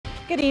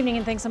Good evening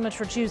and thanks so much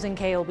for choosing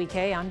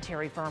KLBK. I'm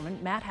Terry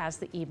Furman. Matt has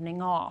the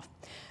evening off.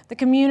 The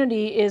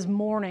community is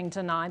mourning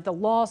tonight the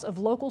loss of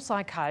local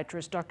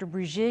psychiatrist Dr.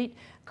 Brigitte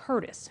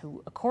Curtis,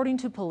 who, according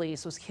to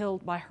police, was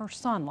killed by her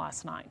son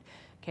last night.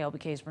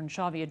 KLBK's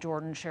Brenshavia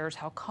Jordan shares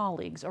how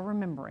colleagues are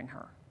remembering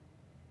her.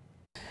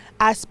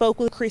 I spoke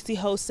with Chrissy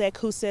Hosek,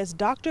 who says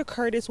Dr.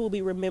 Curtis will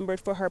be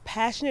remembered for her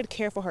passionate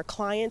care for her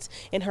clients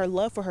and her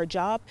love for her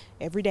job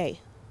every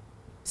day.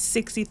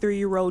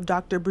 63-year-old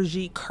Dr.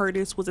 Brigitte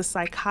Curtis was a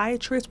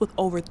psychiatrist with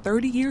over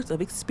 30 years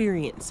of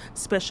experience,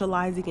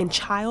 specializing in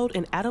child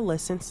and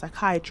adolescent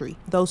psychiatry.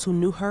 Those who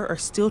knew her are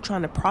still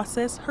trying to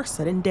process her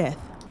sudden death.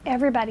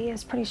 Everybody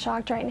is pretty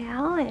shocked right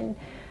now,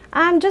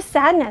 and just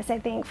sadness, I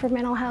think, for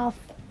mental health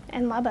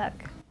in Lubbock.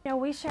 You know,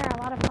 we share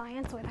a lot of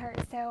clients with her,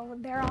 so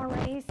they're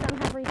already, some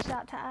have reached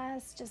out to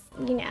us, just,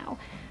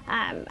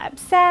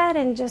 upset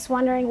and just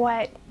wondering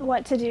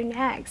what to do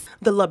next.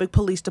 The Lubbock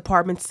Police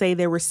Department say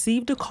they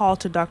received a call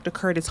to Dr.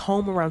 Curtis'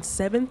 home around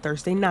 7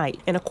 Thursday night.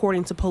 And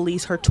according to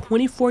police, her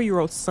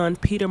 24-year-old son,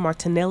 Peter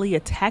Martinelli,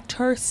 attacked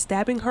her,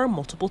 stabbing her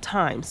multiple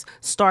times.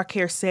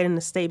 StarCare said in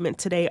a statement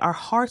today, "Our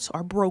hearts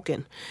are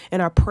broken,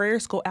 and our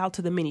prayers go out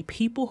to the many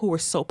people who were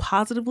so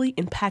positively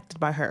impacted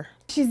by her."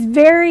 She's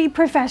very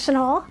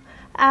professional.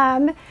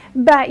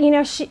 But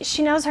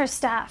she knows her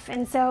stuff,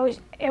 and so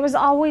it was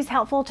always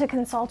helpful to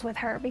consult with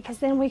her, because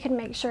then we could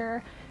make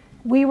sure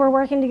we were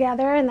working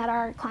together and that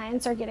our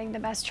clients are getting the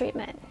best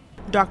treatment.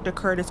 Dr.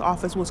 Curtis'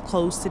 office was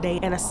closed today,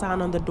 and a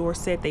sign on the door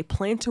said they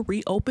plan to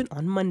reopen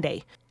on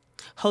Monday.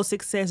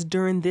 Hosek says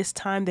during this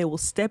time they will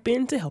step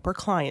in to help her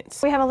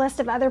clients. We have a list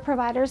of other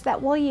providers that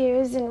we'll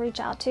use and reach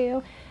out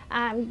to,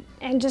 and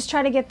just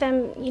try to get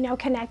them,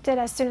 connected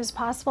as soon as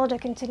possible to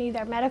continue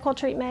their medical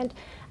treatment,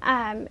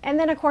 and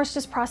then of course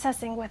just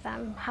processing with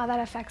them how that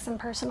affects them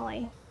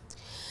personally.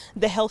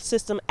 The health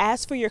system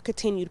asks for your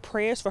continued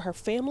prayers for her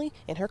family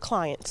and her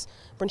clients.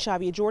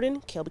 Brenshavia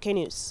Jordan, KLBK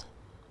News.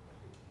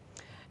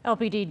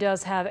 LPD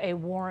does have a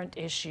warrant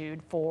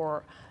issued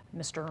for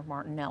Mr.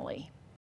 Martinelli.